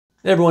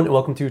Hey everyone, and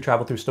welcome to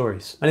Travel Through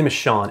Stories. My name is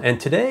Sean, and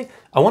today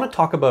I want to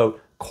talk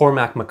about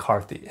Cormac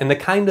McCarthy and the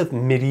kind of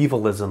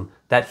medievalism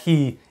that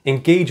he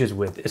engages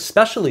with,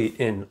 especially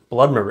in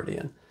Blood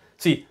Meridian.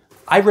 See,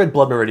 I've read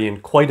Blood Meridian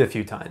quite a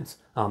few times,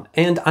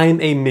 and I'm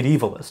a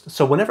medievalist.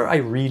 So whenever I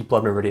read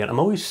Blood Meridian, I'm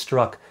always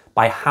struck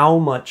by how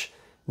much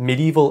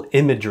medieval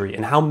imagery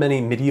and how many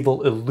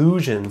medieval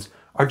allusions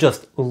are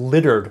just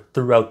littered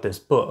throughout this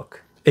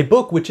book. A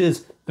book which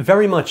is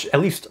very much,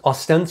 at least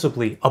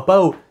ostensibly,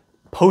 about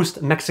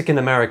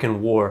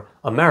post-Mexican-American War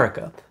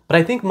America. But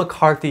I think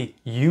McCarthy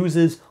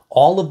uses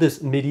all of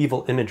this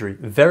medieval imagery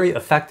very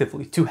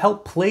effectively to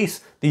help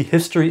place the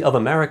history of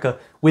America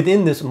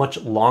within this much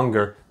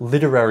longer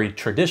literary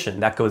tradition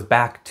that goes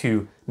back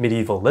to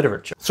medieval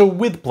literature. So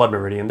with Blood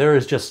Meridian, there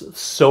is just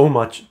so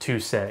much to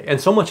say,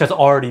 and so much has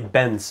already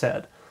been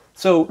said.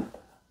 So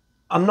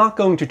I'm not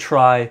going to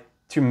try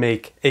to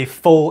make a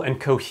full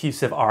and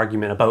cohesive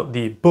argument about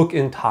the book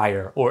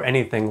entire or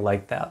anything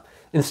like that.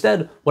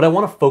 Instead, what I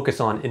want to focus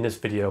on in this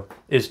video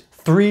is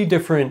three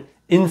different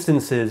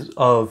instances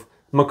of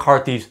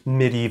McCarthy's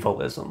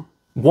medievalism.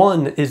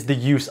 One is the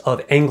use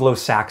of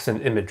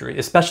Anglo-Saxon imagery,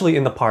 especially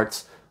in the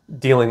parts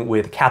dealing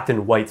with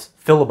Captain White's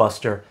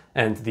filibuster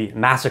and the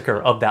massacre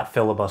of that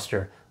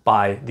filibuster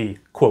by the,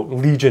 quote,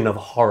 Legion of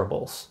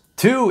Horribles.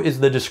 Two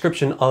is the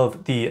description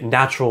of the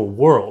natural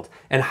world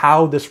and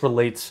how this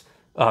relates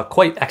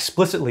quite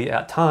explicitly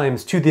at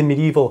times to the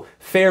medieval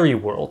fairy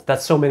world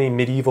that so many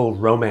medieval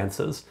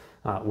romances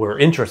were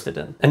interested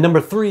in. And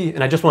number three,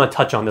 and I just want to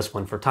touch on this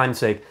one for time's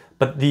sake,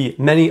 but the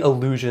many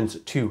allusions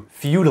to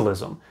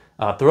feudalism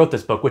throughout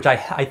this book, which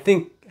I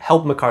think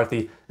help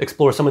McCarthy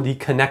explore some of the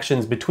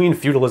connections between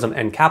feudalism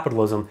and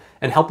capitalism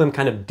and help him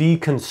kind of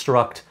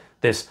deconstruct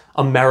this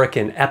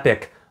American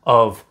epic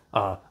of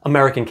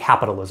American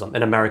capitalism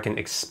and American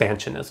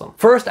expansionism.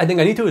 First, I think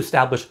I need to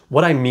establish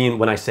what I mean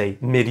when I say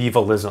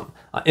medievalism.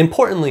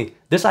 Importantly,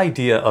 this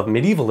idea of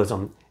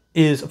medievalism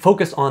is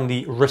focused on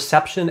the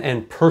reception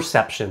and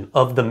perception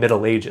of the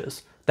Middle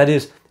Ages. That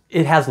is,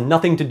 it has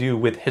nothing to do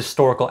with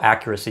historical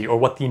accuracy or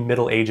what the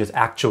Middle Ages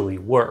actually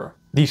were.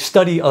 The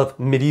study of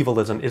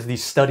medievalism is the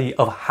study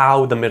of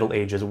how the Middle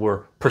Ages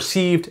were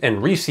perceived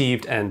and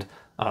received and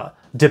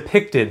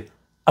depicted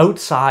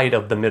outside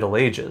of the Middle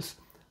Ages.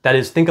 That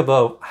is, think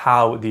about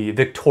how the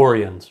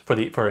Victorians,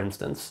 for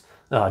instance,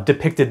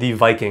 depicted the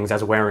Vikings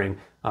as wearing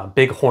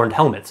big horned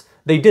helmets.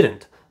 They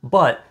didn't,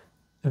 but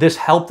this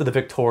helped the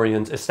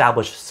Victorians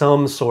establish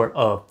some sort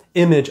of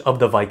image of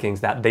the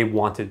Vikings that they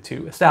wanted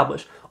to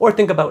establish. Or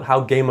think about how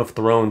Game of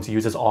Thrones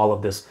uses all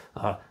of this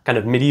kind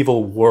of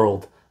medieval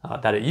world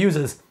that it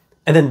uses,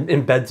 and then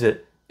embeds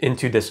it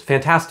into this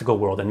fantastical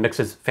world and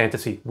mixes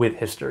fantasy with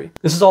history.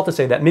 This is all to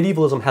say that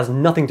medievalism has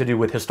nothing to do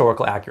with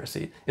historical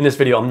accuracy. In this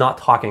video, I'm not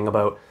talking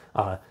about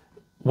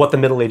what the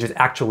Middle Ages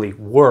actually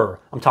were.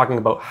 I'm talking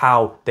about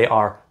how they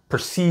are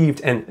perceived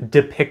and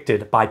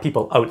depicted by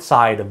people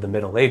outside of the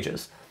Middle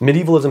Ages.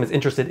 Medievalism is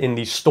interested in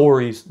the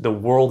stories, the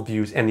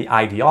worldviews, and the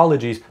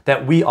ideologies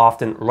that we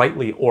often,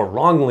 rightly or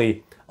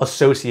wrongly,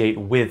 associate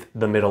with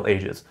the Middle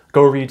Ages.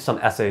 Go read some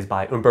essays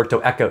by Umberto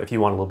Eco if you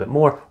want a little bit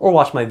more, or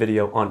watch my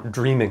video on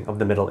Dreaming of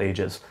the Middle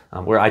Ages,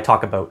 where I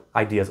talk about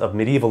ideas of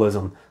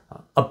medievalism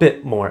a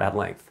bit more at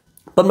length.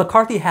 But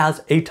McCarthy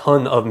has a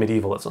ton of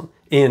medievalism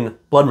in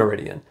Blood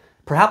Meridian.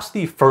 Perhaps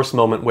the first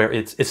moment where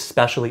it's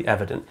especially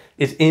evident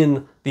is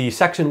in the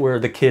section where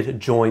the kid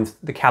joins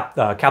the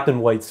Captain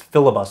White's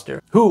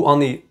filibuster, who, on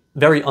the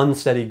very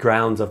unsteady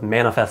grounds of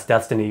manifest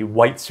destiny,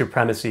 white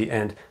supremacy,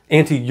 and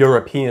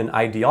anti-European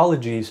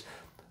ideologies,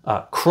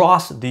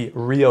 cross the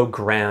Rio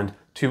Grande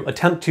to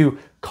attempt to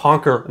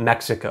conquer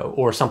Mexico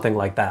or something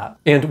like that.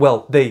 And,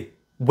 well, they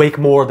wake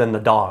more than the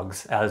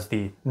dogs, as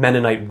the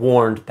Mennonite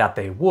warned that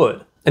they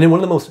would. And in one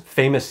of the most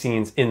famous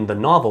scenes in the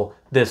novel,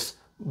 this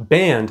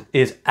band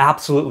is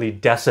absolutely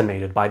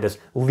decimated by this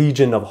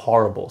Legion of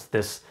Horribles,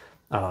 this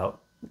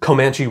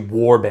Comanche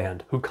war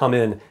band who come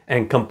in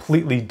and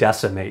completely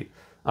decimate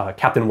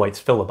Captain White's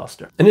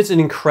filibuster. And it's an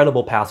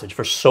incredible passage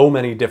for so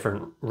many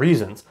different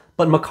reasons.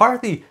 But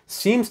McCarthy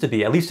seems to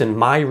be, at least in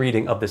my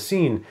reading of the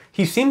scene,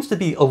 he seems to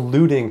be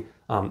alluding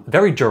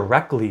very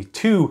directly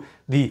to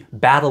the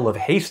Battle of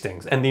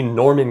Hastings and the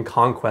Norman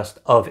conquest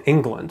of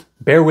England.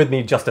 Bear with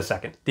me just a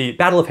second. The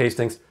Battle of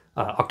Hastings,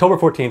 October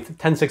 14th,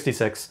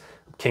 1066,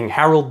 King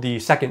Harold II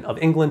of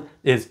England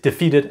is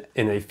defeated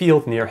in a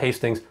field near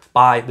Hastings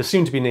by the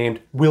soon-to-be-named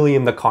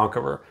William the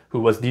Conqueror, who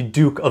was the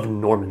Duke of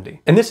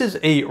Normandy. And this is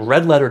a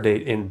red-letter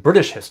date in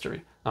British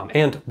history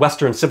and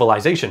Western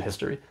civilization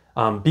history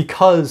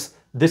because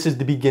this is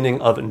the beginning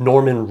of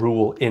Norman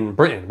rule in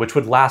Britain, which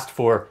would last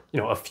for,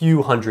 a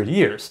few hundred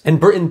years. And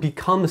Britain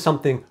becomes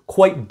something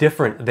quite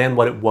different than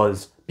what it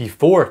was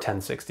before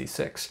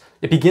 1066.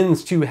 It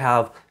begins to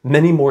have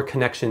many more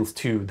connections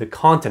to the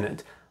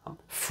continent.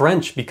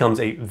 French becomes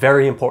a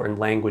very important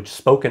language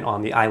spoken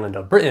on the island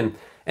of Britain,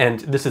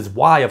 and this is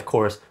why, of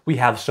course, we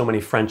have so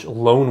many French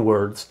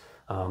loanwords,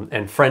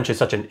 and French is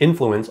such an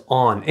influence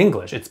on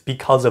English. It's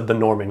because of the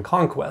Norman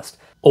conquest.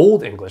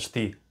 Old English,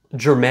 the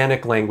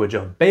Germanic language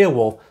of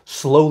Beowulf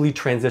slowly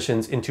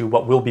transitions into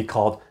what will be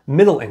called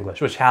Middle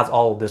English, which has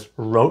all of this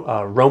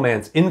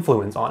Romance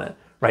influence on it,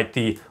 right?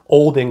 The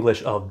Old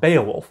English of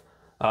Beowulf.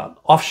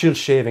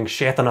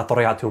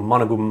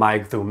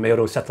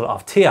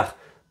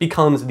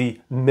 Becomes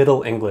the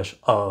Middle English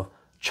of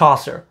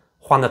Chaucer.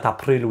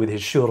 With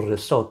his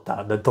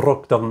risota, the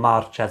drukt of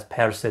march has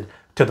persid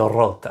to the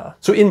rota.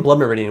 So in Blood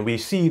Meridian, we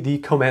see the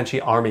Comanche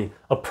army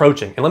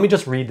approaching. And let me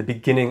just read the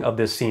beginning of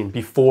this scene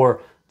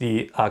before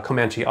the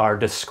Comanche are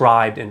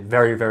described in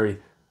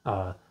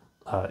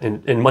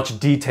in much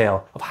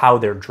detail of how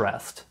they're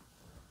dressed.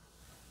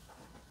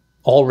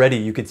 Already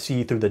you could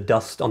see through the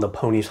dust on the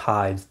ponies'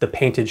 hides, the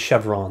painted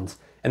chevrons,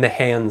 and the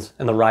hands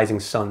and the rising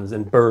suns,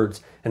 and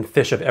birds and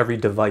fish of every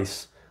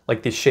device,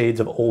 like the shades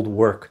of old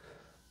work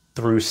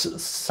through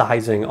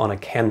sizing on a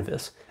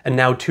canvas. And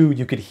now too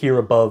you could hear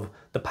above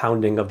the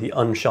pounding of the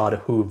unshod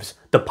hooves,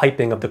 the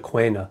piping of the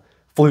quena,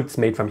 flutes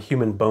made from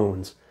human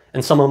bones,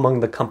 and some among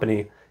the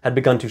company had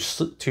begun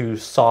to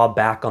saw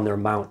back on their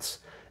mounts,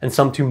 and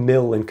some to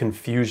mill in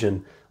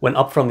confusion, when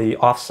up from the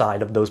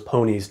offside of those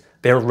ponies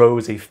there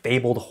rose a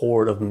fabled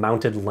horde of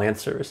mounted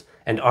lancers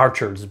and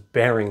archers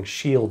bearing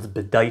shields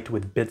bedight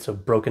with bits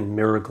of broken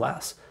mirror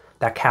glass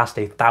that cast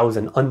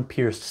 1,000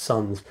 unpierced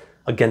suns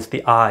against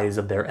the eyes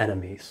of their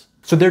enemies.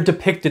 So they're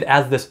depicted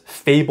as this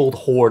fabled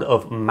horde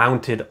of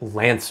mounted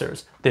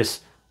lancers, this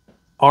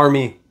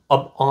army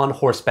up on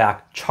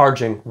horseback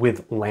charging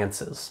with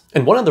lances.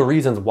 And one of the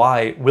reasons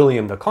why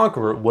William the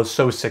Conqueror was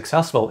so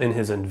successful in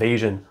his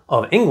invasion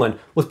of England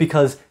was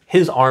because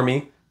his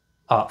army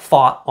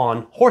fought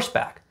on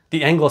horseback.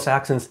 The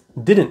Anglo-Saxons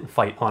didn't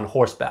fight on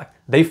horseback.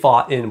 They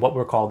fought in what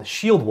were called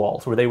shield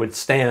walls, where they would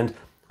stand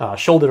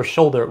shoulder to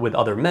shoulder with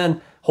other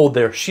men, hold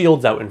their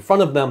shields out in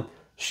front of them,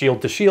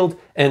 shield to shield,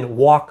 and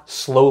walk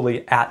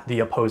slowly at the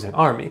opposing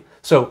army.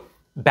 So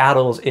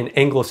battles in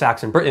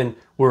Anglo-Saxon Britain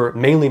were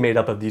mainly made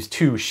up of these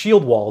two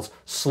shield walls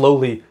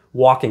slowly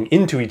walking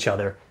into each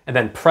other and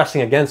then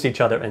pressing against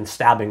each other and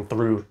stabbing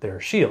through their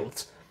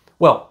shields.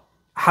 Well,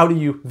 how do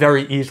you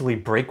very easily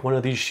break one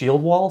of these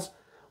shield walls?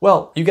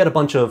 Well, you get a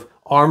bunch of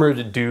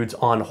armored dudes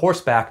on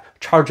horseback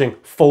charging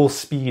full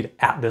speed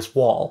at this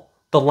wall.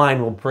 The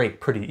line will break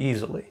pretty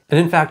easily. And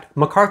in fact,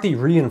 McCarthy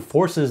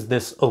reinforces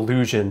this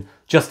illusion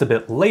just a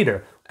bit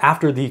later,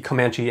 after the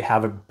Comanche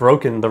have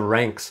broken the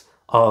ranks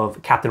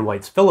of Captain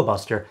White's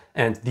filibuster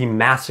and the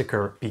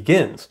massacre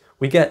begins.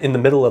 We get in the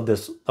middle of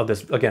this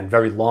again,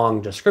 very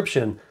long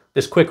description,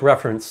 this quick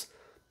reference: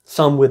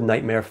 some with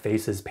nightmare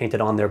faces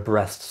painted on their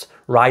breasts,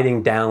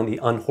 riding down the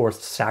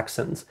unhorsed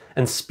Saxons,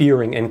 and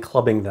spearing and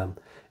clubbing them,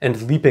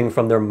 and leaping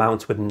from their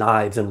mounts with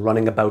knives and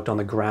running about on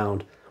the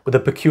ground, with a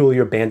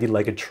peculiar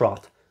bandy-legged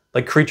trot,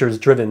 like creatures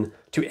driven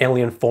to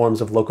alien forms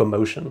of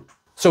locomotion.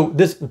 So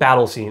this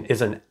battle scene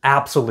is an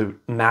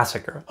absolute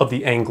massacre of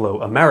the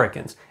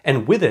Anglo-Americans,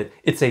 and with it,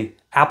 it's an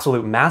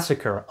absolute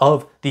massacre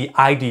of the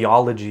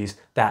ideologies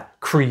that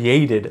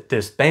created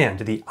this band,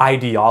 the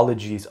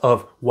ideologies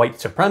of white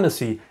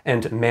supremacy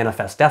and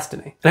manifest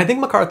destiny. And I think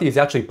McCarthy is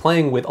actually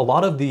playing with a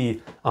lot of the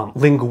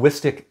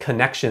linguistic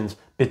connections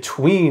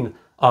between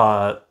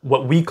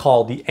what we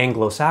call the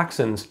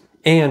Anglo-Saxons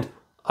and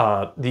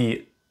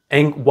the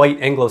white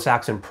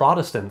Anglo-Saxon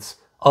Protestants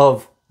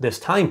of this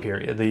time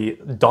period, the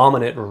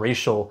dominant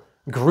racial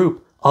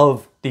group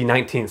of the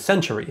 19th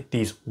century,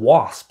 these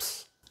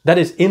WASPs. That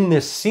is, in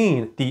this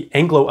scene, the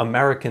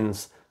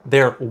Anglo-Americans,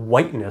 their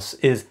whiteness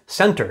is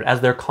centered as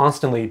they're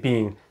constantly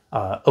being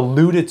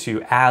alluded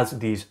to as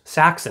these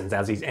Saxons,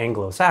 as these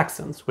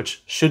Anglo-Saxons,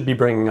 which should be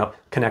bringing up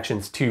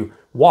connections to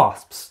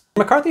WASPs.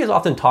 McCarthy is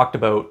often talked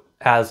about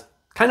as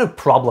kind of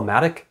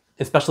problematic,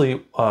 especially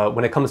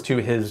when it comes to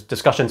his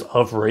discussions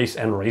of race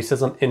and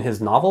racism in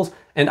his novels.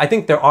 And I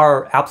think there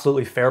are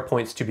absolutely fair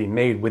points to be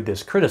made with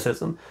this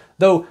criticism.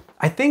 Though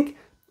I think,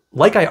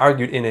 like I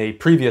argued in a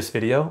previous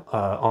video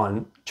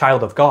on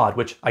Child of God,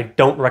 which I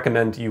don't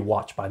recommend you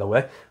watch, by the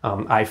way,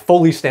 I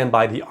fully stand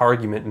by the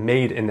argument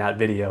made in that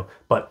video,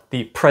 but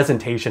the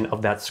presentation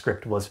of that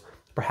script was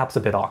perhaps a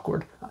bit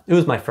awkward. It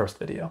was my first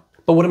video.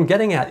 But what I'm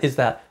getting at is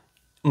that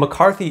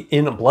McCarthy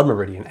in Blood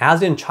Meridian,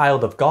 as in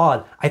Child of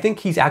God, I think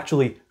he's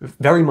actually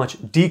very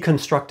much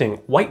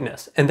deconstructing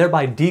whiteness, and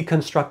thereby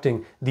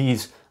deconstructing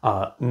these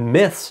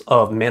myths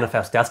of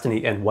manifest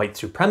destiny and white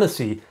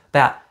supremacy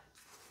that,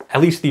 at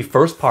least the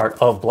first part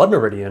of Blood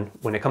Meridian,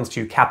 when it comes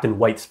to Captain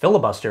White's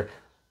filibuster,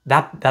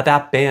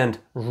 that band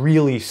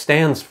really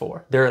stands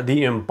for. They're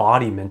the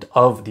embodiment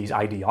of these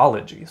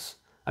ideologies.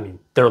 I mean,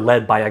 they're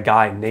led by a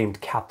guy named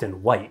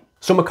Captain White.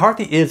 So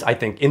McCarthy is, I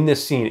think, in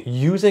this scene,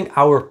 using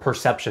our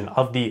perception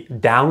of the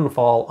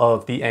downfall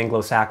of the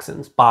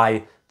Anglo-Saxons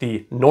by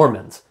the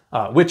Normans,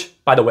 which,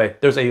 by the way,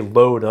 there's a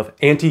load of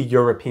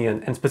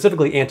anti-European and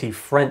specifically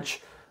anti-French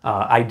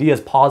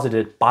ideas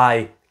posited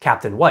by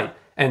Captain White,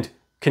 and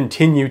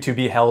continue to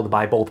be held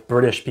by both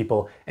British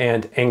people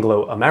and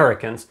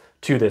Anglo-Americans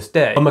to this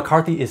day. But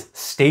McCarthy is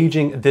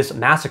staging this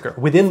massacre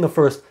within the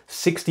first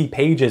 60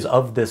 pages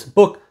of this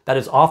book that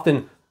is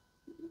often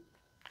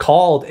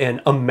called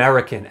an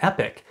American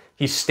epic.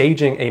 He's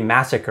staging a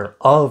massacre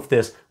of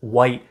this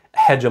white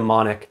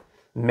hegemonic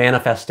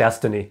manifest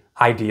destiny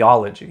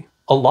ideology.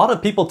 A lot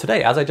of people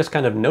today, as I just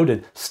kind of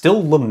noted,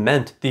 still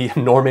lament the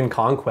Norman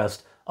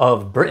conquest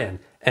of Britain.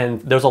 And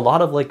there's a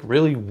lot of like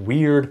really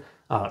weird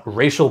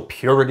racial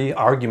purity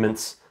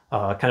arguments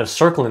kind of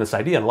circling this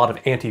idea, and a lot of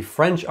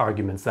anti-French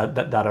arguments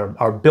that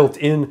are built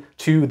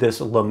into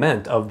this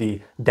lament of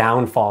the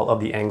downfall of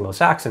the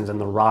Anglo-Saxons and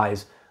the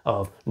rise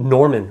of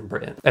Norman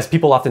Britain. As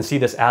people often see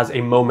this as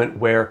a moment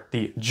where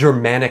the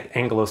Germanic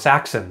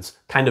Anglo-Saxons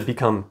kind of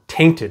become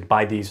tainted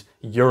by these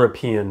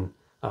European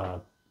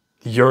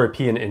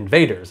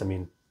invaders. I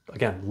mean,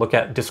 again, look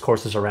at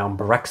discourses around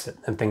Brexit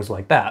and things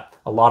like that.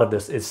 A lot of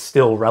this is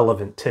still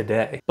relevant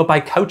today. But by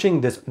couching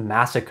this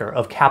massacre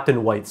of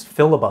Captain White's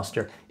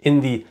filibuster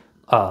in the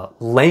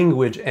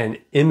language and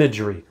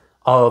imagery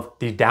of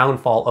the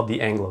downfall of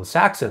the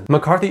Anglo-Saxons,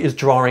 McCarthy is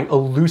drawing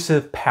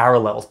elusive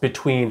parallels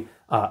between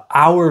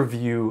our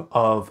view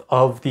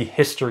of the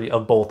history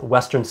of both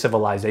Western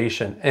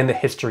civilization and the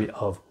history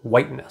of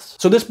whiteness.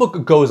 So this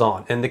book goes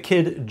on, and the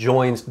kid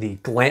joins the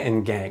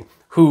Glanton gang,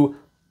 who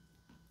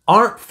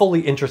aren't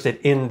fully interested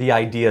in the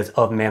ideas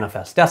of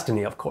manifest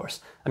destiny, of course.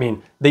 I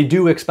mean, they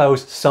do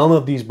espouse some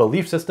of these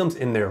belief systems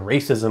in their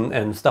racism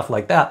and stuff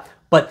like that,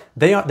 but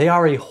they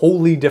are a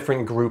wholly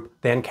different group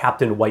than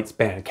Captain White's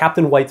band.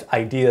 Captain White's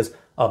ideas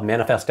of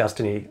manifest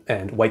destiny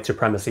and white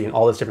supremacy and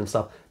all this different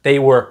stuff, they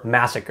were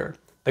massacred.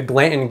 The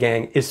Glanton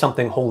gang is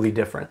something wholly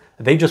different.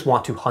 They just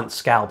want to hunt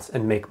scalps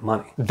and make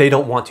money. They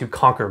don't want to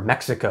conquer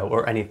Mexico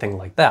or anything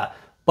like that.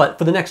 But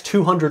for the next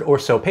 200 or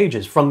so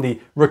pages, from the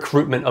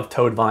recruitment of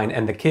Toadvine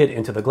and the kid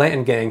into the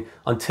Glanton gang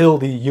until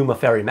the Yuma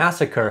Ferry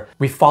massacre,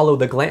 we follow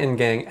the Glanton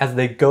gang as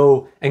they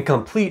go and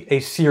complete a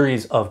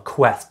series of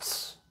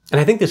quests. And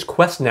I think this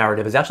quest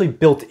narrative is actually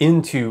built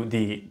into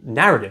the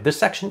narrative. This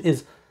section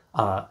is,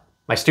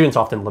 my students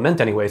often lament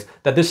anyways,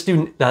 that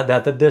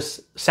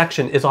this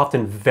section is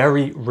often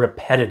very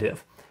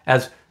repetitive,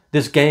 as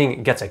this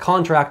gang gets a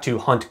contract to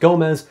hunt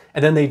Gomez,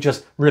 and then they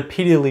just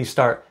repeatedly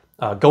start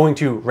going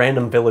to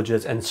random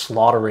villages and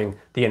slaughtering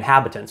the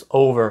inhabitants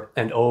over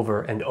and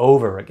over and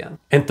over again.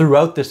 And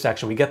throughout this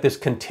section, we get this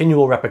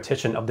continual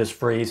repetition of this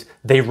phrase,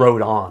 they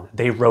rode on,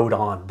 they rode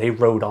on, they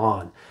rode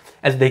on,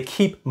 as they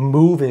keep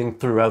moving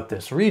throughout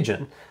this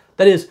region.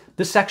 That is,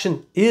 this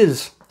section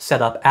is set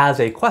up as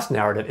a quest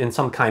narrative in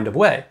some kind of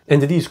way.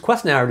 And these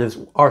quest narratives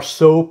are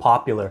so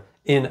popular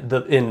in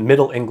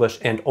Middle English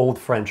and Old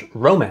French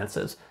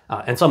romances,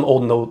 and some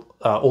Old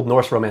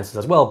Norse romances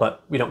as well,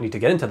 but we don't need to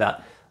get into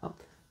that.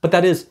 But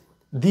that is,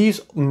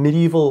 these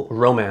medieval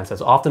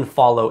romances often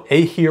follow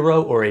a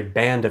hero or a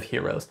band of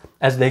heroes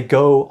as they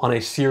go on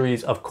a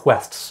series of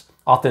quests,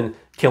 often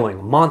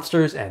killing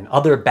monsters and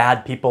other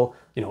bad people,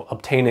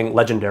 obtaining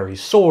legendary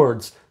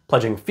swords,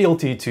 pledging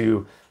fealty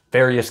to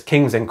various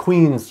kings and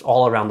queens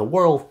all around the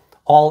world,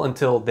 all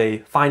until they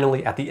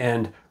finally, at the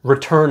end,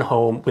 return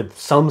home with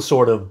some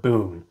sort of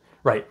boon,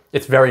 right?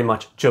 It's very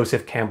much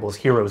Joseph Campbell's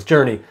hero's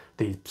journey,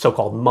 the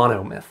so-called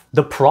monomyth.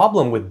 The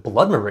problem with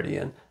Blood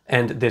Meridian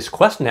and this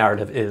quest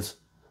narrative is,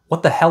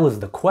 what the hell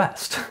is the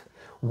quest?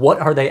 What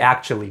are they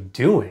actually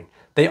doing?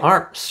 They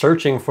aren't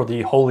searching for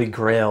the Holy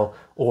Grail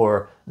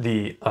or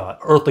the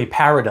earthly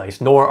paradise,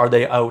 nor are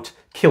they out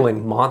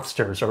killing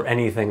monsters or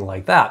anything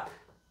like that.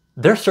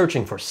 They're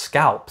searching for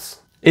scalps.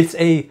 It's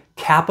a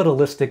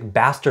capitalistic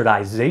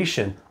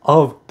bastardization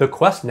of the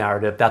quest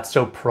narrative that's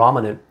so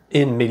prominent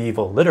in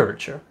medieval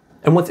literature.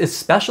 And what's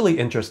especially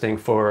interesting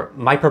for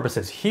my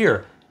purposes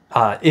here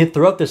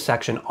throughout this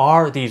section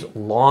are these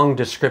long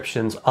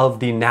descriptions of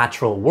the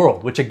natural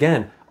world, which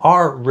again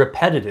are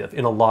repetitive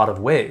in a lot of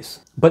ways.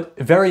 But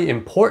very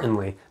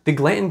importantly, the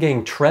Glanton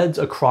gang treads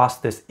across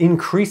this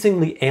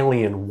increasingly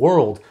alien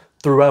world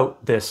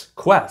throughout this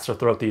quest, or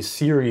throughout these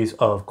series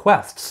of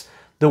quests.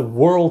 The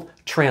world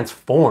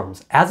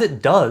transforms, as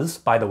it does,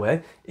 by the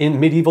way, in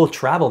medieval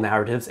travel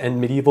narratives and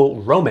medieval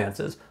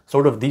romances,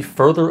 sort of the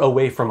further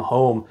away from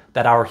home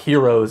that our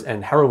heroes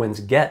and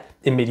heroines get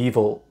in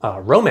medieval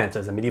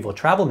romances and medieval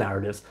travel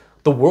narratives.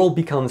 The world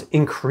becomes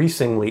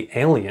increasingly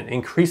alien,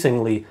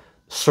 increasingly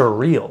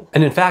surreal.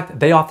 And in fact,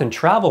 they often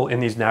travel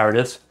in these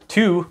narratives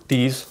to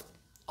these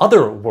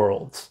other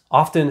worlds,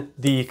 often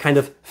the kind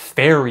of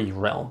fairy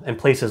realm and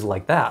places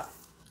like that,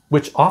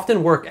 which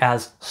often work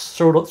as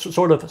sort of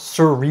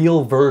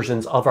surreal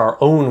versions of our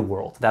own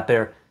world, that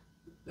they're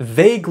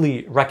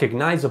vaguely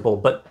recognizable,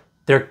 but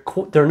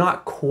they're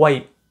not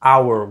quite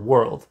our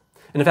world.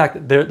 And in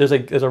fact, there's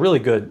a really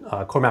good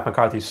Cormac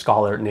McCarthy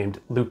scholar named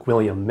Luke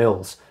William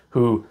Mills,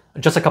 who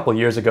just a couple of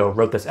years ago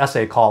wrote this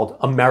essay called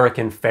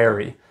American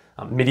Faerie,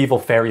 Medieval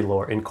Fairy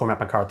Lore in Cormac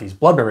McCarthy's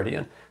Blood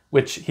Meridian,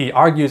 which he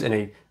argues in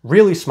a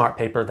really smart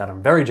paper that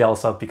I'm very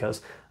jealous of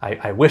because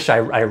I wish I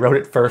wrote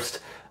it first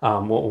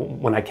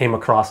when I came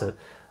across it.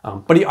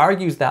 But he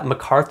argues that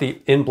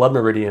McCarthy in Blood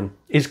Meridian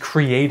is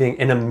creating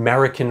an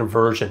American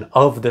version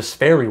of this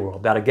fairy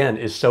world that, again,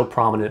 is so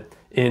prominent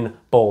in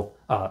both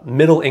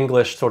Middle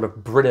English, sort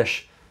of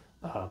British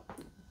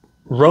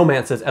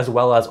romances as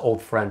well as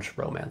Old French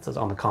romances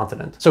on the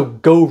continent. So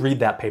go read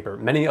that paper.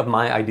 Many of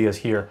my ideas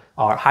here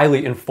are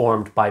highly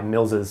informed by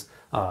Mills's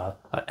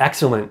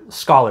excellent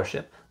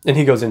scholarship. And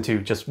he goes into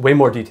just way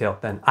more detail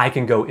than I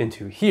can go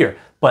into here.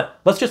 But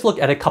let's just look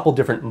at a couple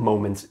different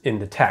moments in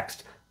the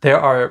text. There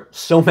are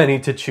so many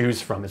to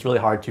choose from. It's really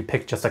hard to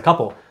pick just a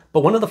couple.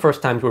 But one of the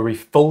first times where we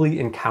fully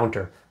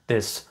encounter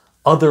this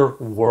other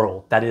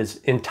world that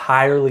is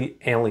entirely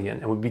alien,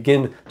 and we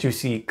begin to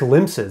see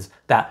glimpses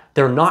that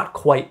they're not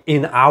quite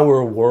in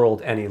our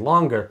world any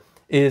longer,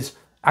 is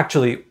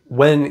actually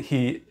when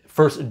he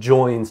first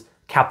joins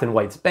Captain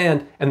White's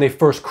band and they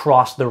first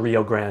cross the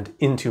Rio Grande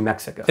into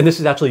Mexico. And this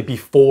is actually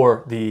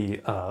before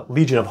the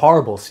Legion of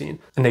Horrible scene.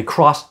 And they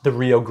cross the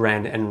Rio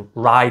Grande and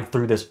ride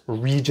through this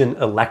region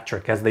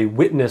electric as they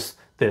witness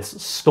this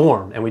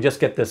storm. And we just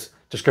get this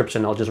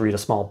description I'll just read a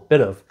small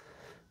bit of.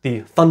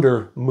 The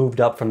thunder moved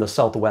up from the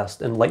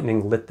southwest and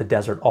lightning lit the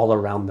desert all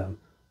around them,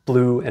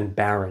 blue and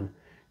barren.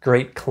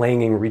 Great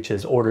clanging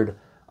reaches ordered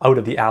out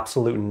of the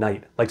absolute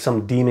night, like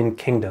some demon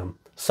kingdom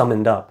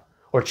summoned up,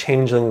 or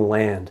changeling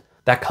land,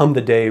 that come the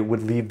day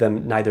would leave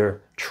them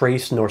neither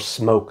trace nor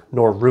smoke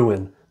nor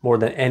ruin more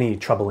than any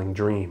troubling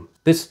dream.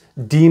 This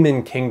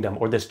demon kingdom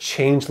or this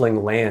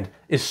changeling land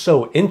is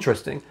so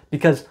interesting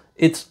because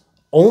it's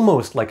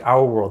almost like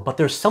our world, but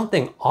there's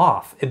something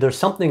off. There's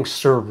something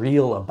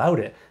surreal about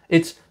it.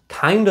 It's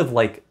kind of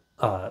like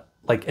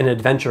an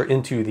adventure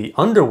into the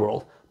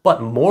underworld,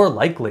 but more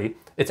likely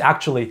it's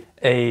actually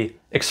a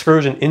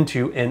excursion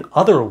into an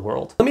other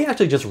world. Let me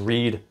actually just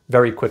read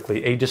very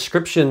quickly a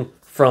description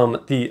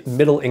from the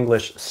Middle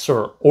English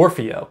Sir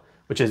Orfeo,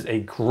 which is a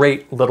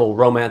great little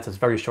romance. It's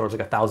very short, it's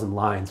like 1,000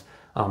 lines.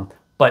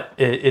 But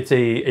it's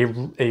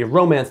a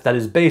romance that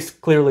is based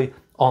clearly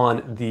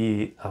on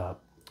the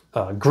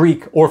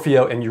Greek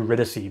Orfeo and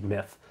Eurydice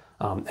myth.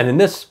 And in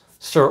this,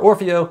 Sir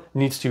Orfeo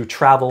needs to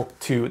travel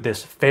to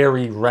this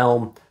fairy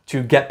realm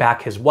to get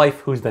back his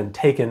wife who's been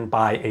taken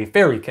by a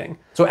fairy king.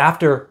 So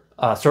after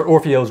Sir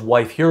Orfeo's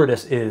wife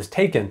Eurydice is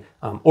taken,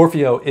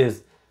 Orfeo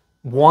is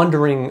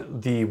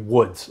wandering the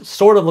woods,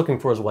 sort of looking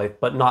for his wife,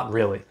 but not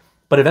really.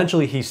 But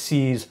eventually he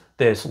sees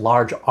this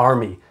large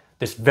army,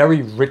 this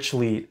very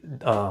richly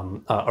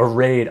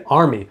arrayed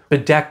army,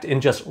 bedecked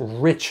in just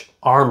rich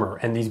armor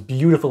and these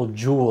beautiful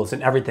jewels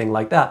and everything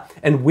like that.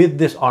 And with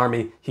this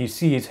army, he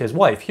sees his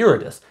wife,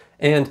 Eurydice,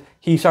 and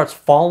he starts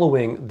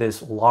following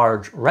this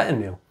large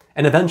retinue.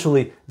 And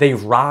eventually they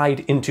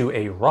ride into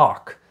a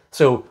rock.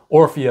 So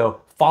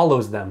Orfeo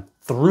follows them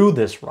through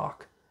this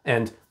rock.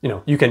 And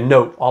you can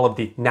note all of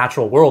the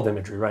natural world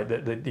imagery, right?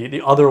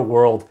 The other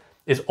world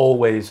is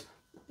always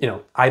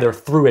either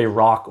through a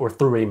rock or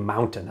through a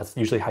mountain. That's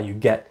usually how you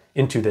get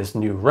into this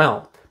new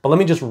realm. But let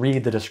me just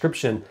read the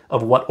description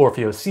of what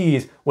Orfeo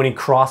sees when he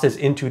crosses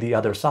into the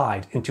other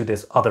side, into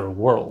this other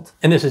world.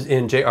 And this is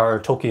in J.R.R.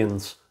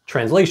 Tolkien's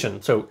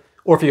translation. So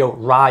Orfeo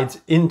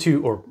rides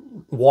into or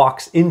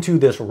walks into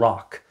this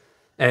rock,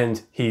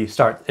 and he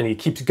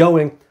keeps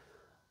going,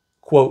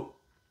 quote,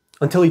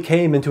 until he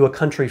came into a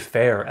country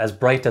fair, as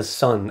bright as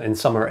sun and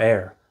summer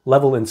air.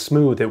 Level and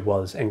smooth it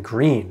was, and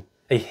green.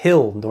 A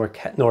hill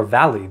nor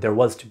valley there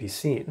was to be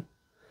seen.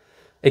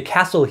 A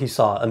castle he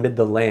saw amid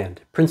the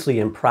land, princely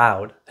and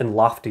proud, and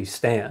lofty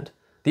stand.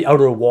 The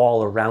outer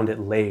wall around it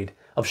laid,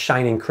 of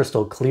shining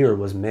crystal clear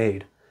was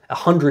made.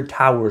 100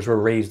 towers were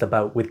raised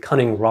about, with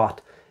cunning wrought,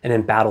 and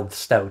embattled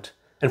stout.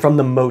 And from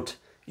the moat,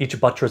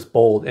 each buttress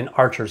bold, an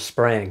archer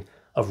sprang,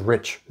 of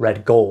rich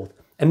red gold.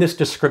 And this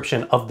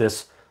description of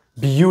this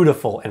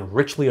beautiful and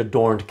richly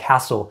adorned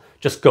castle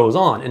just goes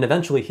on, and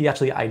eventually he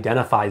actually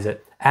identifies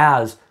it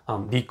as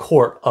the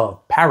court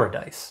of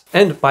paradise.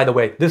 And by the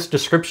way, this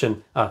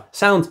description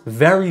sounds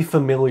very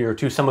familiar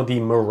to some of the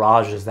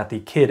mirages that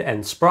the Kid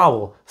and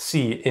Sproul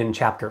see in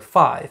chapter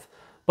 5.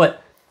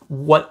 But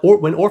when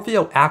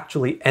Orfeo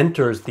actually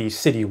enters the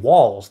city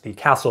walls, the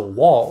castle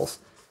walls,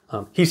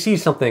 he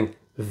sees something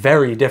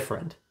very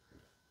different.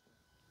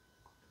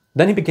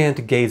 Then he began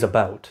to gaze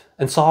about,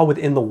 and saw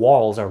within the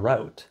walls a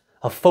rout,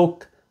 of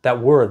folk that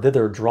were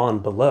thither drawn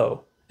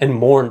below, and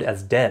mourned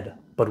as dead,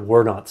 but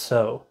were not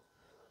so.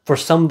 For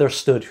some there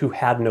stood who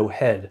had no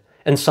head,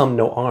 and some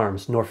no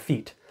arms nor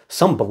feet,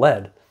 some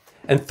bled,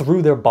 and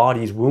through their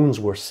bodies wounds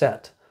were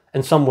set,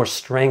 and some were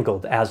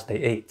strangled as they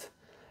ate,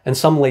 and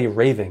some lay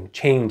raving,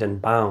 chained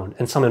and bound,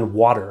 and some in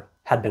water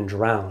had been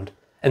drowned,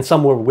 and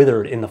some were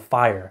withered in the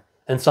fire,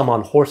 and some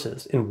on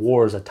horses in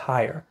war's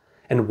attire,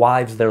 and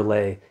wives there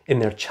lay in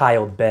their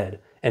child bed,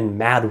 and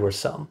mad were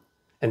some,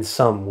 and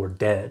some were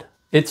dead.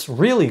 It's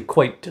really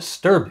quite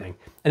disturbing.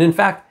 And in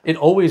fact, it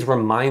always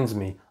reminds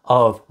me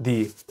of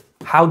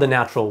how the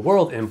natural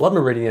world in Blood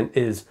Meridian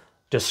is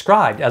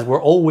described, as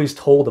we're always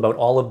told about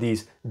all of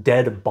these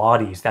dead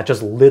bodies that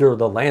just litter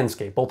the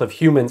landscape, both of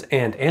humans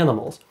and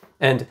animals.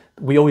 And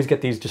we always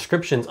get these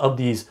descriptions of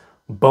these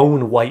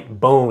bone-white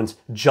bones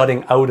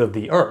jutting out of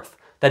the earth.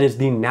 That is,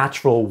 the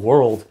natural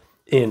world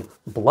in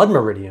Blood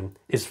Meridian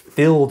is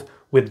filled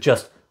with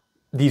just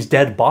these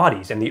dead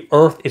bodies, and the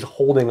earth is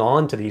holding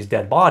on to these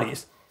dead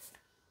bodies,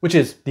 which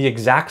is the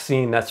exact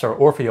scene that Sir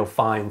Orfeo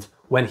finds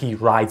when he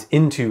rides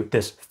into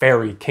this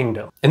Faerie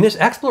kingdom. And this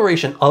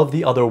exploration of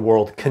the other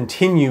world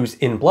continues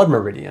in Blood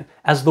Meridian,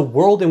 as the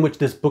world in which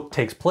this book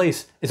takes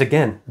place is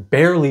again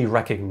barely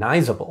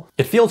recognizable.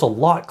 It feels a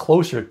lot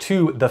closer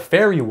to the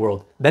Faerie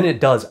world than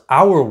it does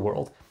our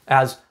world,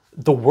 as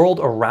the world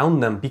around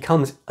them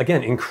becomes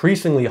again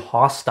increasingly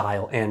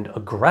hostile and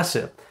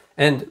aggressive,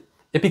 and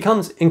it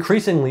becomes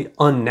increasingly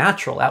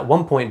unnatural. At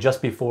one point,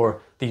 just before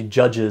the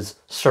judge's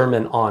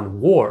sermon on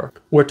war,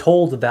 we're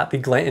told that the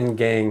Glanton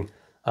gang,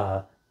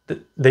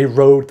 they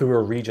rode through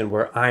a region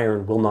where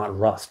iron will not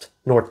rust,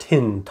 nor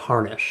tin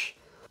tarnish.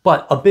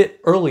 But a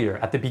bit earlier,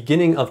 at the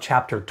beginning of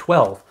chapter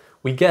 12,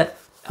 we get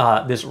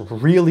this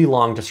really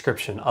long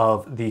description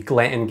of the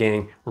Glanton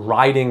gang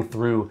riding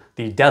through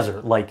the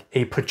desert like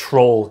a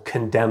patrol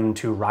condemned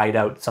to ride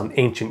out some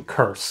ancient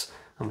curse.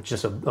 It's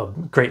just a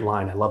great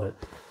line, I love it.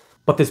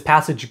 But this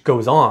passage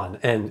goes on,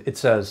 and it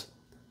says,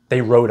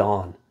 "They rode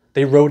on.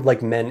 They rode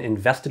like men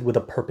invested with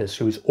a purpose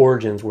whose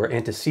origins were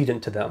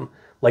antecedent to them,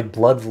 like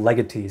blood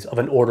legatees of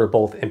an order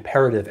both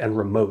imperative and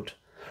remote.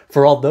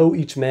 For although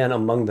each man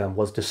among them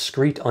was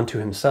discreet unto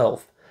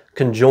himself,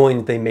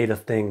 conjoined they made a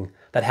thing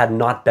that had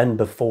not been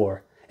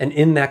before, and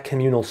in that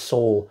communal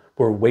soul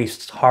were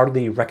wastes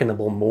hardly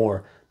reckonable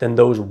more than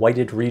those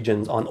whited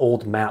regions on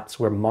old maps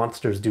where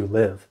monsters do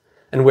live,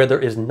 and where there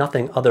is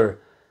nothing other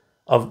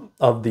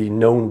of the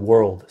known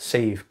world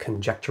save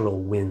conjectural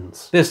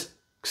winds." This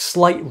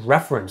slight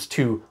reference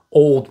to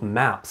old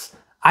maps,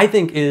 I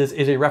think is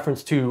a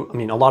reference to,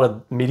 a lot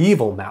of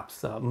medieval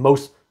maps.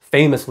 Most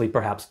famously,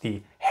 perhaps,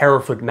 the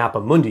Hereford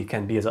Mappa Mundi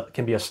can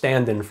be a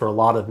stand-in for a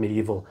lot of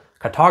medieval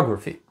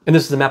cartography. And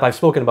this is a map I've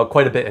spoken about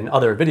quite a bit in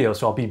other videos,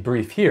 so I'll be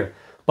brief here.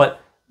 But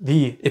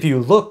if you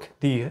look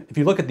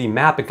at the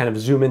map and kind of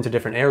zoom into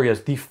different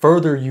areas, the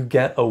further you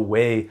get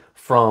away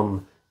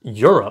from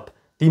Europe,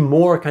 the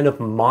more kind of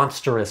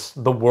monstrous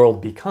the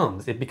world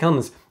becomes. It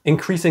becomes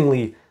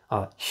increasingly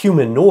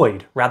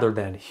humanoid rather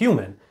than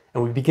human,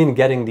 and we begin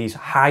getting these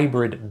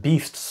hybrid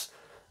beasts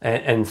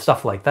and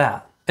stuff like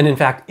that. And in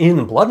fact,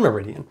 in Blood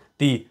Meridian,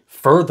 the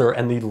further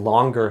and the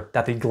longer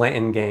that the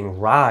Glanton gang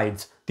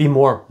rides, the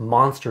more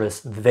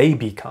monstrous they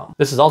become.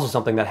 This is also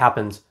something that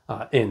happens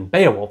in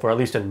Beowulf, or at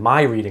least in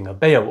my reading of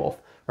Beowulf,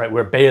 right,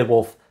 where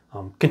Beowulf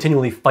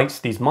continually fights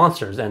these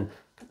monsters, and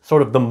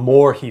sort of the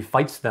more he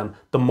fights them,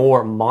 the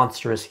more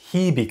monstrous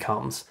he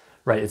becomes,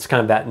 right? It's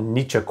kind of that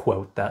Nietzsche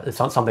quote that it's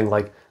not something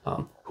like,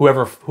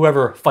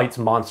 whoever fights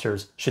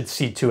monsters should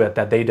see to it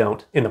that they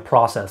don't, in the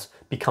process,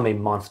 become a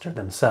monster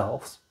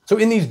themselves. So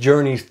in these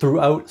journeys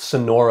throughout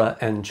Sonora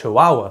and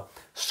Chihuahua,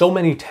 so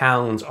many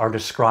towns are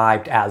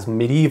described as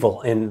medieval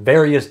in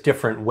various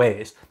different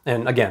ways.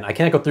 And again, I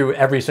can't go through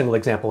every single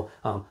example.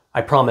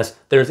 I promise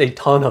there's a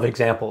ton of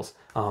examples.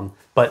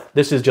 But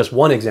this is just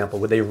one example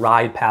where they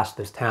ride past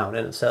this town,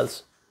 and it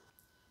says,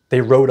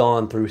 "They rode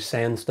on through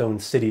sandstone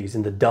cities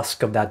in the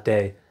dusk of that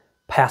day,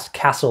 past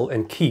castle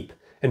and keep,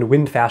 and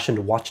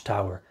wind-fashioned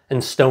watchtower,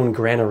 and stone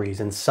granaries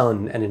in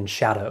sun and in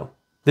shadow."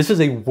 This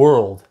is a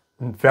world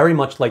very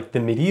much like the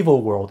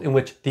medieval world, in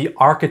which the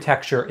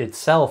architecture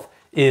itself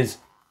is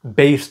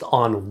based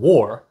on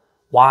war.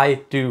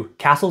 Why do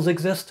castles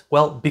exist?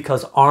 Well,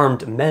 because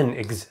armed men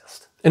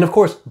exist. And of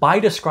course, by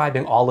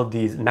describing all of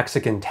these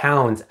Mexican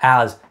towns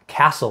as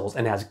castles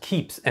and as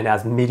keeps and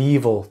as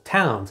medieval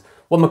towns,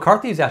 what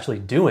McCarthy is actually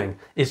doing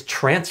is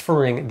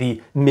transferring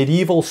the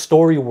medieval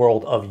story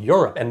world of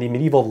Europe and the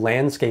medieval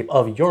landscape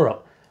of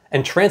Europe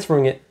and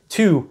transferring it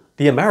to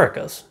the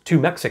Americas, to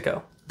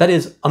Mexico. That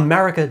is,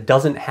 America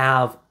doesn't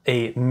have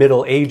a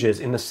Middle Ages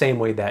in the same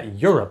way that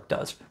Europe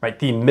does, right?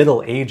 The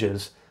Middle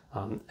Ages,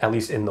 at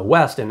least in the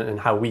West,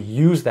 and how we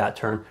use that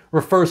term,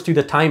 refers to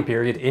the time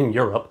period in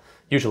Europe,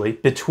 usually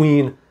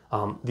between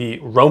the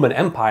Roman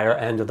Empire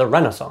and the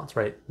Renaissance,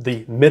 right?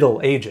 The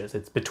Middle Ages,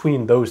 it's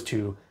between those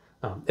two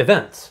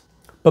events.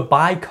 But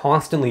by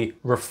constantly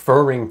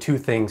referring to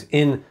things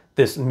in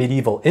this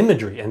medieval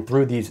imagery and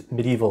through these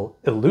medieval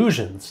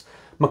allusions,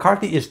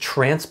 McCarthy is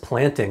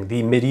transplanting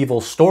the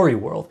medieval story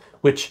world,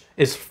 which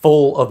is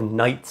full of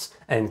knights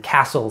and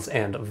castles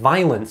and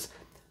violence,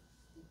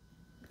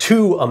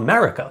 to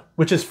America,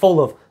 which is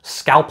full of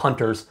scalp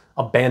hunters,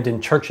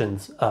 abandoned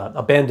churches,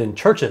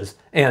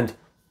 and,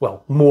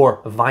 well,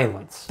 more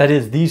violence. That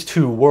is, these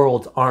two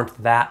worlds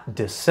aren't that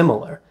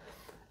dissimilar.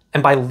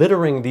 And by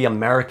littering the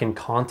American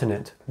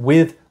continent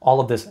with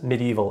all of this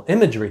medieval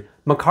imagery,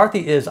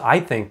 McCarthy is, I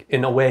think,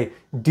 in a way,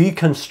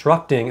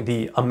 deconstructing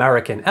the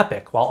American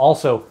epic while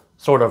also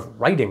sort of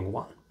writing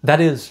one.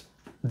 That is,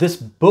 this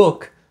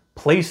book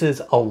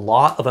places a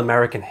lot of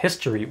American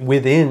history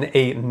within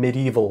a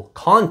medieval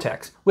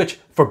context, which,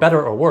 for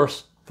better or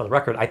worse, for the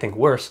record, I think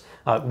worse,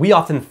 we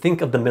often think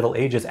of the Middle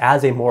Ages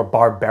as a more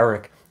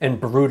barbaric and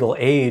brutal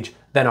age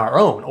than our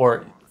own,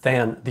 or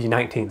than the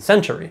 19th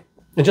century.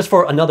 And just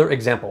for another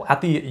example,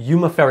 at the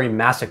Yuma Ferry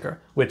massacre,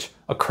 which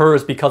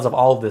occurs because of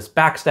all of this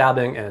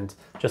backstabbing and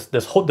just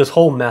this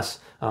whole mess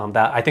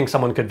that I think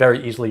someone could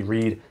very easily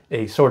read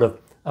a sort of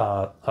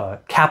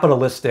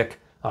capitalistic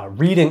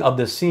reading of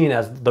this scene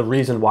as the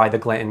reason why the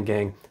Glanton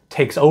gang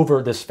takes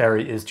over this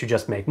ferry is to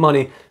just make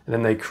money, and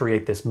then they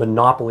create this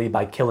monopoly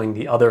by killing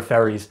the other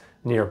ferries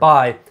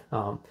nearby.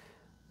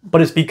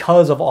 But it's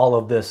because of all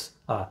of this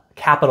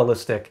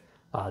capitalistic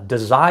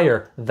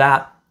desire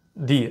that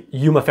the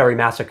Yuma Ferry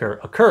massacre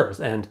occurs,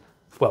 and,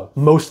 well,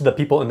 most of the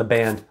people in the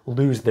band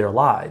lose their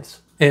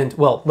lives. And,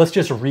 well, let's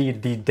just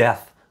read the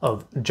death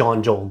of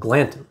John Joel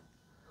Glanton.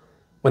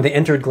 When they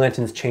entered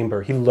Glanton's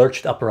chamber, he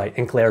lurched upright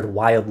and glared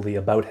wildly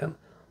about him.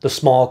 The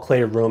small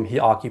clay room he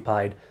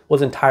occupied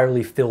was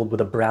entirely filled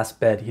with a brass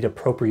bed he'd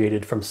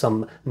appropriated from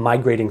some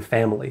migrating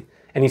family,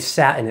 and he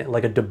sat in it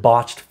like a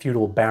debauched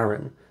feudal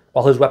baron,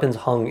 while his weapons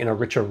hung in a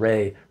rich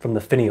array from the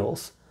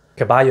finials.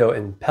 Caballo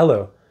and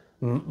Pello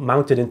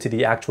mounted into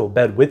the actual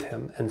bed with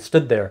him and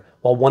stood there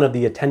while one of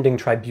the attending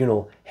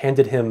tribunal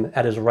handed him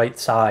at his right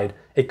side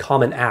a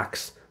common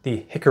axe,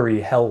 the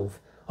hickory helve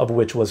of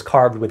which was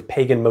carved with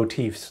pagan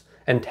motifs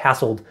and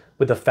tasseled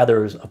with the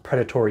feathers of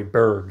predatory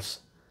birds.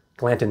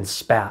 Glanton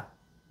spat.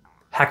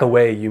 "Hack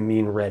away, you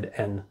mean red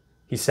N,"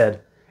 he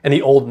said, and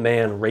the old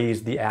man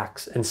raised the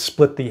axe and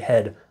split the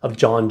head of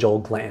John Joel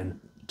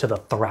Glanton to the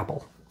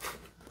thrapple.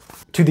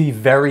 To the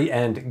very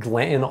end,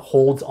 Glanton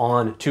holds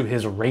on to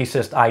his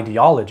racist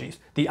ideologies,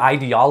 the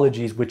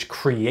ideologies which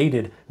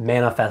created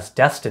Manifest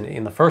Destiny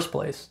in the first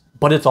place.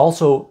 But it's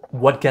also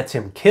what gets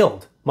him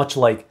killed, much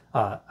like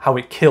how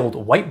it killed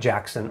White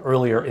Jackson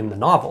earlier in the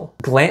novel.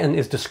 Glanton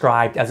is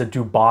described as a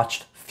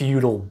debauched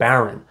feudal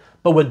baron,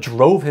 but what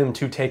drove him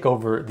to take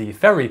over the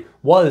ferry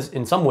was,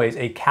 in some ways,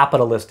 a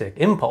capitalistic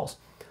impulse.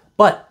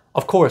 But,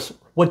 of course,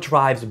 what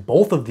drives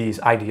both of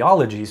these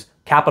ideologies,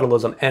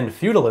 capitalism and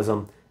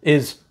feudalism,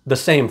 is the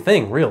same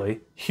thing,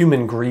 really: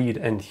 human greed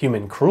and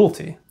human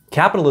cruelty.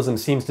 Capitalism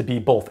seems to be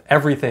both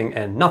everything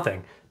and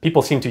nothing.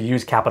 People seem to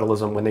use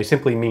capitalism when they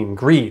simply mean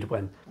greed,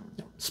 when,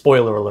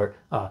 spoiler alert,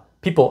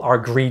 people are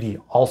greedy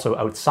also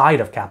outside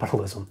of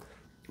capitalism.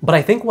 But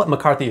I think what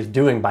McCarthy is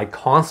doing by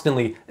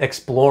constantly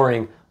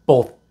exploring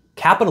both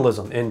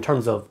capitalism in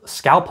terms of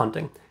scalp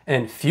hunting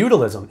and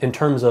feudalism in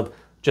terms of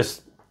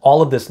just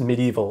all of this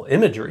medieval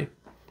imagery,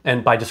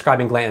 and by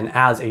describing Glanton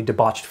as a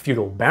debauched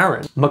feudal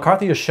baron,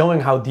 McCarthy is showing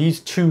how these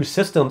two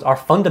systems are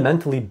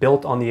fundamentally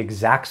built on the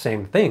exact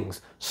same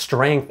things: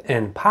 strength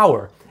and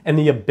power, and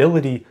the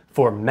ability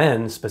for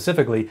men,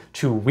 specifically,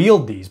 to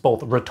wield these,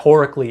 both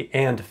rhetorically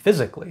and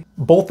physically.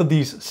 Both of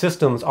these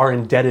systems are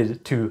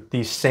indebted to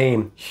the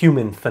same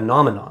human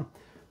phenomenon.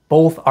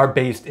 Both are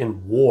based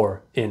in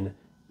war, in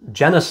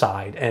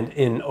genocide, and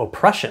in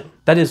oppression.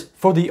 That is,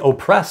 for the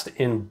oppressed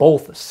in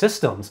both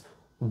systems,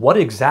 what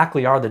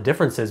exactly are the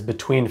differences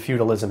between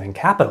feudalism and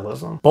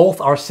capitalism?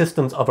 Both are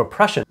systems of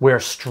oppression where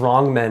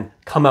strong men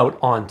come out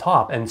on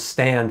top and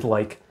stand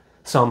like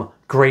some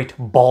great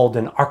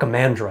balding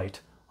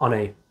archimandrite on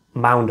a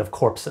mound of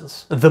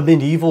corpses. The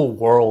medieval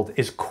world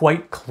is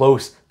quite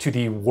close to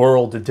the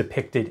world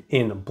depicted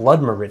in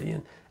Blood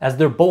Meridian, as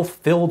they're both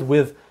filled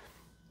with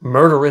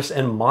murderous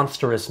and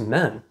monstrous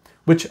men,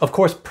 which of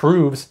course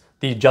proves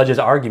the judge's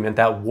argument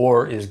that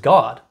war is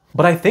God.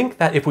 But I think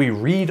that if we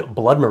read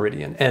Blood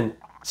Meridian and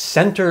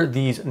center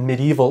these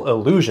medieval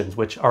allusions,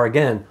 which are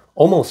again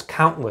almost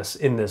countless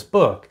in this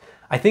book,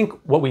 I think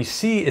what we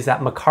see is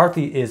that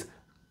McCarthy is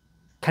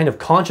kind of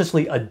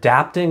consciously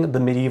adapting the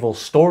medieval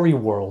story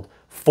world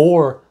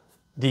for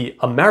the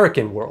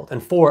American world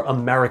and for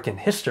American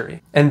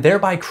history, and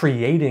thereby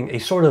creating a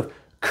sort of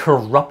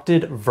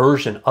corrupted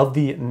version of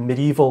the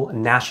medieval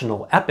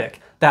national epic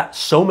that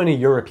so many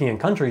European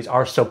countries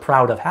are so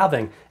proud of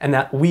having and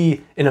that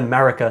we in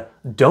America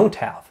don't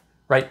have,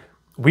 right?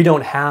 We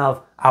don't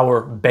have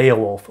our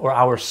Beowulf or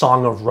our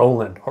Song of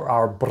Roland or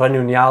our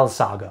Brennunjal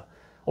saga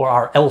or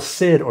our El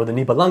Cid or the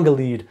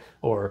Nibelungenlied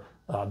or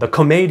the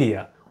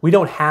Commedia. We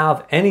don't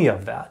have any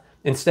of that.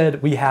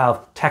 Instead, we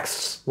have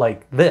texts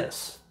like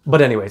this.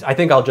 But anyways, I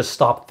think I'll just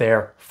stop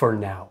there for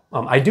now.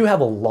 I do have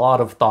a lot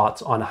of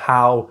thoughts on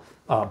how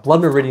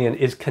Blood Meridian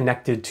is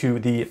connected to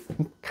the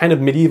kind of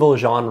medieval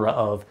genre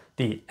of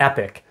the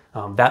epic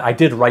that I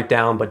did write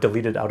down but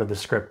deleted out of the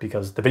script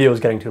because the video is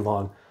getting too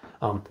long.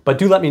 But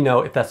do let me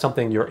know if that's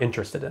something you're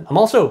interested in. I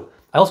also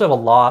have a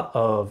lot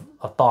of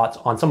thoughts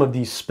on some of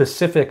these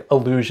specific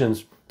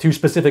allusions to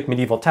specific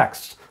medieval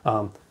texts.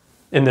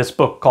 In this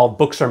book called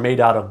Books Are Made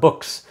Out of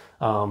Books,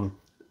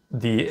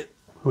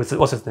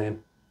 what's his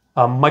name?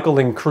 Michael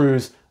Lynn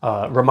Cruz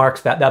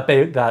remarks that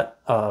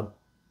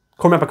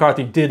Cormac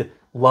McCarthy did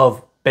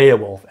love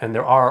Beowulf, and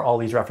there are all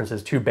these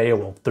references to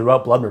Beowulf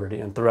throughout Blood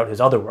Meridian and throughout his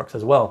other works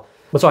as well.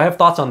 But so I have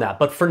thoughts on that.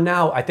 But for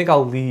now, I think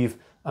I'll leave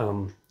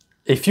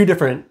a few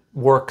different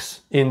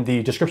works in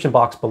the description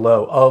box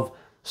below of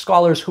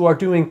scholars who are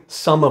doing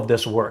some of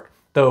this work,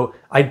 though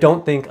I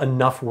don't think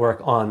enough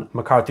work on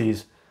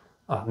McCarthy's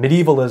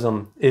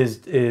medievalism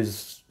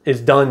is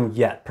done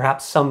yet.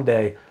 Perhaps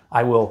someday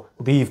I will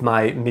leave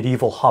my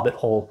medieval hobbit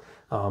hole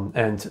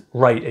and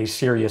write a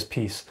serious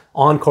piece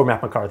on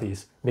Cormac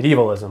McCarthy's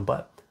medievalism,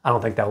 but I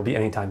don't think that will be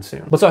anytime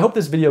soon. But so I hope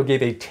this video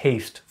gave a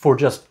taste for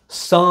just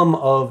some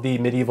of the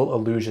medieval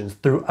allusions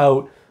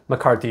throughout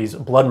McCarthy's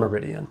Blood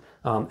Meridian.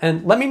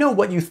 And let me know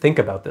what you think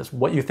about this,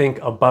 what you think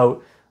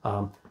about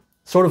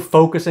sort of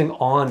focusing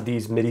on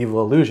these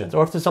medieval allusions,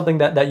 or if there's something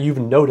that you've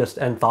noticed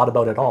and thought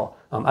about at all.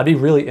 I'd be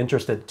really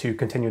interested to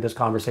continue this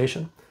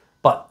conversation.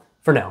 But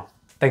for now,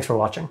 thanks for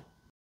watching.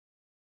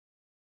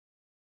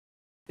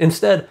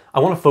 Instead, I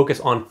want to focus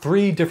on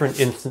three different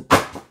instances.